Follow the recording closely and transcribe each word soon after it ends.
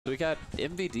So we got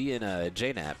MVD and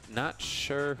JNap. Not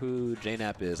sure who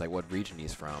JNap is, like what region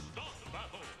he's from.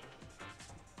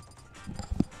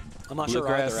 I'm not sure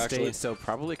either, actually. State, so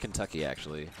probably Kentucky,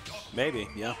 actually. Maybe,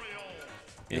 yeah.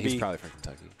 Yeah, he's probably from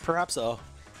Kentucky. Perhaps a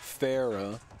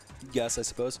fair guess, I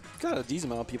suppose. Got a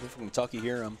decent amount of people from Kentucky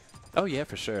here. Oh, yeah,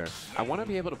 for sure. I want to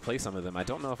be able to play some of them. I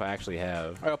don't know if I actually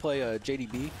have. I got to play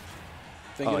JDB.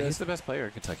 Oh, he's the best player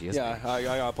in Kentucky, isn't he? Yeah, I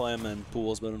got to play him in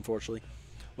pools, but unfortunately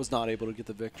was not able to get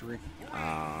the victory.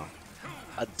 A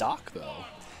Doc, though.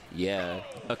 Yeah.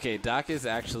 Okay, Doc is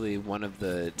actually one of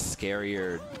the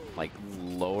scarier, like,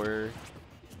 lower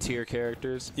tier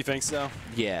characters. You think so?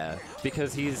 Yeah,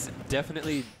 because he's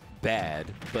definitely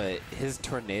bad, but his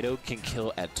tornado can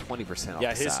kill at 20%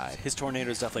 off the side. His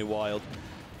tornado is definitely wild.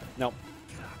 Now,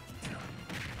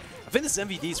 I think this is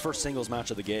MVD's first singles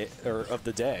match of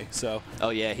the day. So. Oh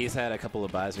yeah, he's had a couple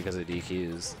of buys because of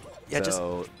DQs. Yeah,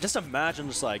 so just imagine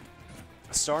just like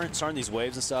starting these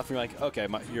waves and stuff. And you're like, okay,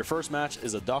 your first match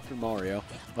is a Dr. Mario.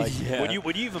 Like, yeah.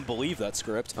 would you even believe that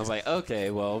script? I was like,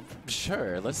 okay, well,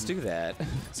 sure, let's do that.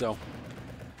 So,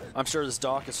 I'm sure this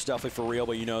Doc is definitely for real,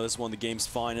 but you know, this is one of the game's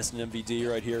finest in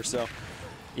MVD right here. So,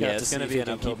 yeah, it's going to be an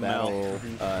uphill battle.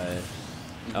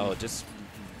 Oh, just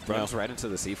runs right into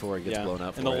the C4 and gets blown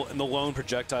up. And the lone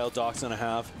projectile Doc's going to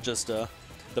have just the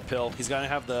pill. He's going to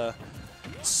have the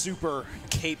super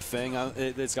cape thing.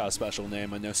 It's got a special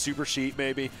name. I know, super sheet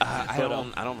maybe. I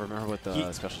don't remember what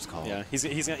the special's called. Yeah,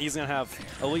 he's gonna have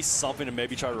at least something to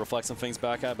maybe try to reflect some things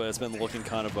back at, but it's been looking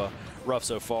kind of rough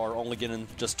so far. Only getting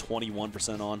just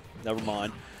 21% on. Never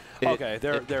mind. Okay,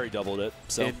 there he doubled it.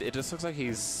 So it just looks like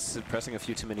he's pressing a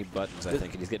few too many buttons, I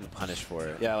think, and he's getting punished for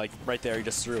it. Yeah, like right there, he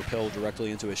just threw a pill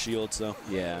directly into his shield. So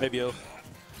yeah, maybe.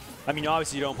 I mean,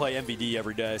 obviously you don't play MVD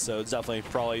every day, so it's definitely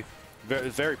probably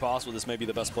very possible this may be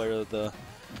the best player that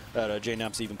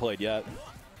JNap's even played yet.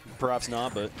 Perhaps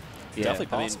not, but yeah, definitely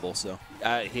possible.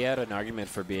 He had an argument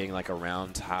for being like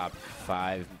around top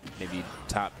 5, maybe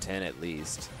top 10 at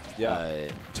least. Yeah.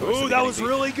 Ooh, that was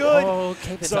really good. Oh,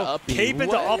 cape into up B. Cape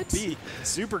into up B.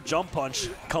 Super jump punch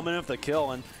coming in with the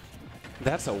kill, and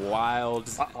that's a wild.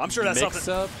 I'm sure that's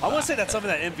mix-up. something. I want to say that's something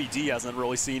that MVD hasn't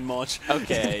really seen much.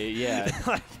 Okay, yeah.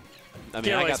 I mean,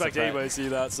 can't really expect anybody to see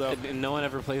that. So no one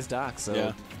ever plays Doc. So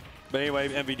yeah. But anyway,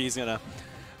 MVD's gonna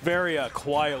very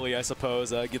quietly, I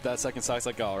suppose, get that second side. It's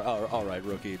like, all right,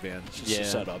 rookie man,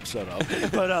 shut up.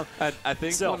 But I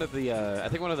think one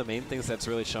of the main things that's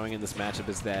really showing in this matchup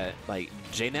is that like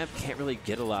JNap can't really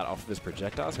get a lot off of his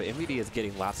projectiles, but MVD is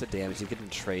getting lots of damage. He's getting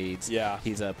trades. Yeah.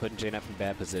 He's putting JNap in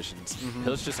bad positions.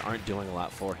 Hills just aren't doing a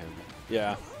lot for him.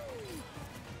 Yeah.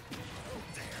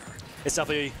 It's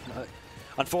definitely.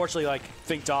 Unfortunately, like,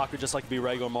 think Doc would just like to be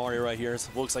regular Mario right here. It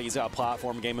looks like he's got a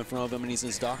platform game in front of him, and he's in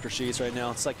his Doctor Sheets right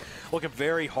now. It's like looking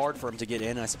very hard for him to get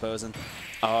in, I suppose. And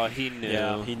he knew.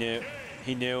 Yeah,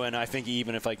 he knew, and I think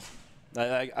even if like,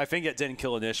 I think it didn't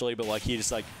kill initially, but like he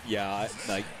just like, yeah,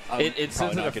 like it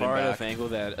sends it a far enough angle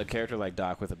that a character like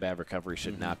Doc with a bad recovery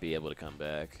should not be able to come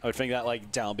back. I would think that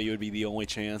like down B would be the only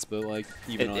chance, but like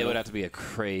even it would have to be a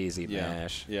crazy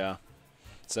mash. Yeah.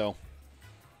 So.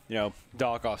 You know,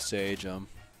 Doc off stage,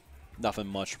 nothing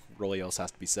much really else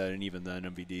has to be said, and even then,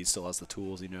 MVD still has the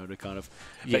tools, you know, to kind of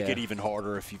make it even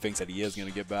harder if he thinks that he is going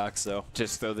to get back. So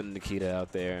just throw the Nikita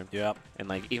out there. Yeah. And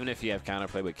like even if you have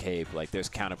counterplay with Cape, like there's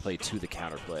counterplay to the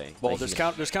counterplay. Well, like, there's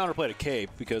counterplay to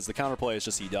Cape because the counterplay is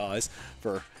just he dies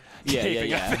for caping,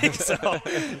 yeah. I think, so.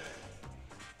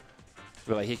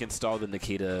 But like he can stall the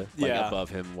Nikita above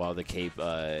him while the cape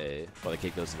goes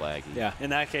laggy. Yeah,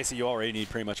 in that case, you already need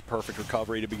pretty much a perfect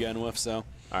recovery to begin with. So,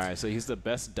 all right, so he's the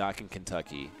best Doc in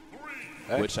Kentucky,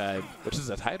 which is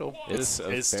a title. It's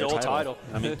still a title.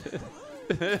 I mean,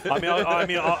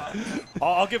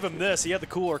 I'll give him this. He had the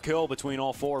cooler kill between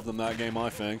all 4 of them that game, I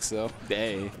think. So,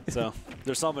 so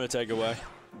there's something to take away.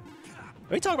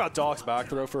 Let me talk about Doc's back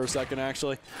throw for a second,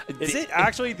 actually. Is it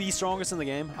actually the strongest in the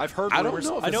game? I've heard rumors.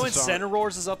 I know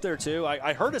Incineroar's is up there, too.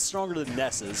 I heard it's stronger than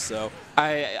Ness's, so.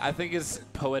 I think it's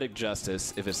poetic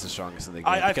justice if it's the strongest in the game.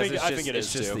 I think it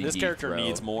is, too. This character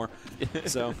needs more.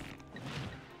 So.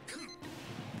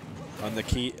 On the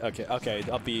key. Okay,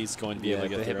 up B is going to be able to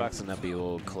get the hitbox and up B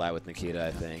will collide with Nikita,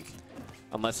 I think.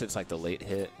 Unless it's like the late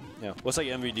hit. Yeah. Looks like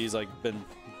MVD's like been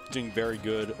doing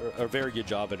a very good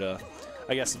job at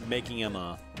I guess making him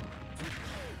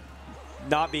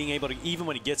not being able to, even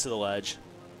when he gets to the ledge,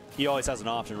 he always has an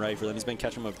option ready for them. He's been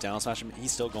catching him with down smash.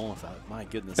 He's still going with that. My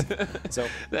goodness. So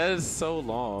that is so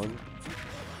long.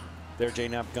 There,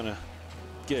 JNap gonna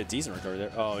get a decent recovery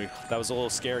there. Oh, that was a little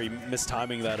scary,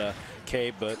 mistiming that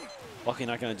cape, but luckily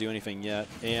not gonna do anything yet.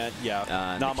 And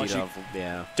yeah, not much.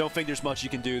 Yeah. Don't think there's much you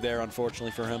can do there,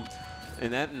 unfortunately for him.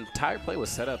 And that entire play was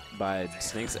set up by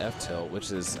Snake's F tilt,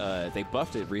 which is they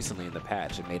buffed it recently in the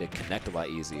patch. It made it connect a lot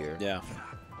easier. Yeah.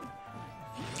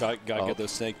 Gotta get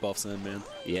those Snake buffs in, man.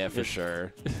 Yeah, for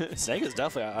sure. Snake is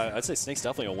definitely, I'd say Snake's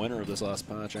definitely a winner of this last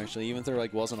patch, actually. Even if there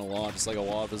like wasn't a lot, just like a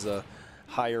lot of his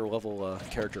higher level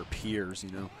character peers,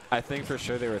 you know. I think for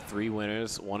sure there were 3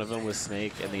 winners. One of them was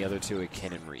Snake, and the other 2 were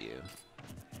Ken and Ryu.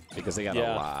 Because they got a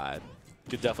lot.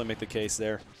 Could definitely make the case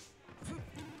there.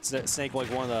 Snake, like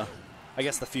one of the, I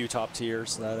guess, the few top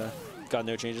tiers that got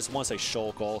no changes. I want to say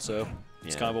Shulk also.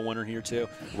 He's kind of a winner here, too.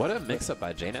 What a mix-up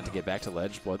by JNap to get back to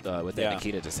ledge with that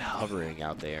Nikita just hovering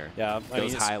out there. Yeah.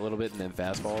 Goes high a little bit and then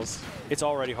fastballs. It's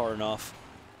already hard enough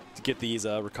to get these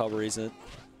recoveries in.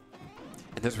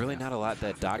 And there's really not a lot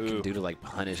that Doc can do to like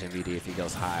punish MVD if he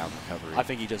goes high on recovery. I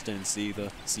think he just didn't see the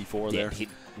C4 there.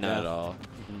 Not at all.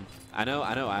 I know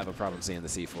I have a problem seeing the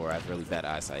C4. I have really bad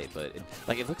eyesight, but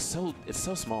it looks so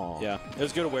small. Yeah, it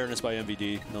was good awareness by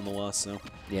MVD nonetheless. So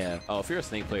yeah. Oh, if you're a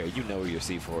Snake player, you know where your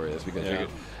C4 is because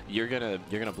you're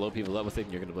gonna blow people up with it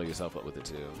and you're gonna blow yourself up with it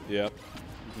too. Yep.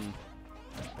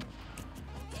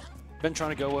 Been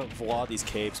trying to go with a lot of these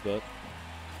capes, but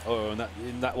and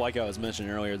that like I was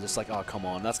mentioning earlier, just like, oh, come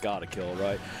on, that's got to kill,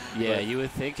 right? Yeah, you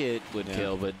would think it would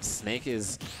kill, but Snake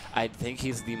is, I think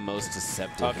he's the most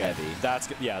deceptive heavy.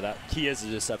 That he is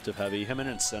a deceptive heavy. Him and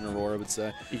Incineroar, I would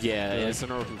say. Yeah,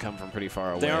 Incineroar can come from pretty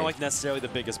far away. They aren't like necessarily the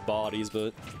biggest bodies,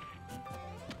 but.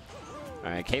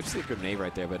 All right, Cape's the grenade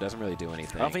right there, but it doesn't really do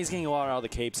anything. I don't think he's getting a lot out of the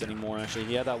capes anymore, actually.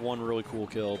 He had that one really cool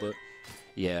kill, but.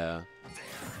 Yeah.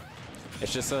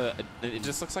 It's just it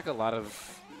just looks like a lot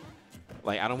of.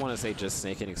 Like, I don't want to say just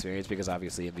Snake inexperience because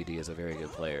obviously MVD is a very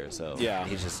good player, so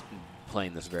he's just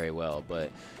playing this very well.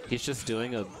 But he's just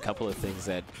doing a couple of things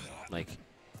that, like,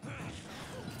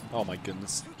 oh my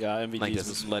goodness, yeah, MVD like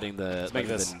just letting the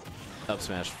up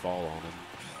smash fall on him.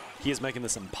 He is making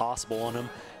this impossible on him.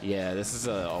 Yeah, this is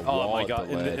a wall. Oh my god! At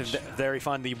the ledge. And there he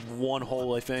found the one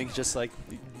hole, I think, just like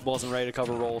he wasn't ready to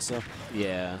cover roll. So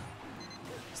yeah,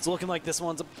 it's looking like this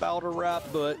one's about to wrap,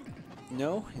 but.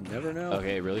 No, you never know.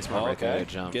 Okay, really smart right there to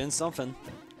jump. Getting something.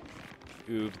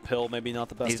 Ooh, the pill, maybe not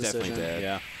the best decision. He's definitely dead.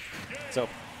 Yeah. So,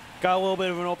 got a little bit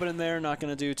of an opening there. Not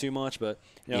going to do too much, but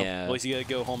you know, yeah. At least you got to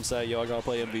go home set. Yo, I got to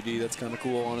play MVD. That's kind of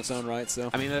cool on its own right. So.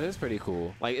 I mean, that is pretty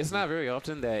cool. Like, it's not very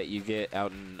often that you get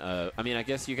out in. I mean, I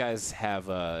guess you guys have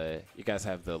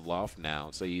the loft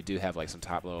now, so you do have like some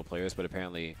top level players, but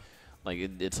apparently. Like,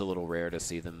 it's a little rare to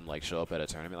see them, like, show up at a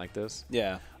tournament like this.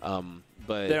 Yeah.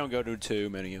 But they don't go to too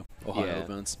many Ohio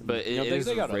events. But they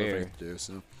got rare. Other things to do,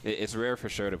 so. It's rare for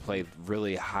sure to play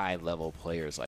really high-level players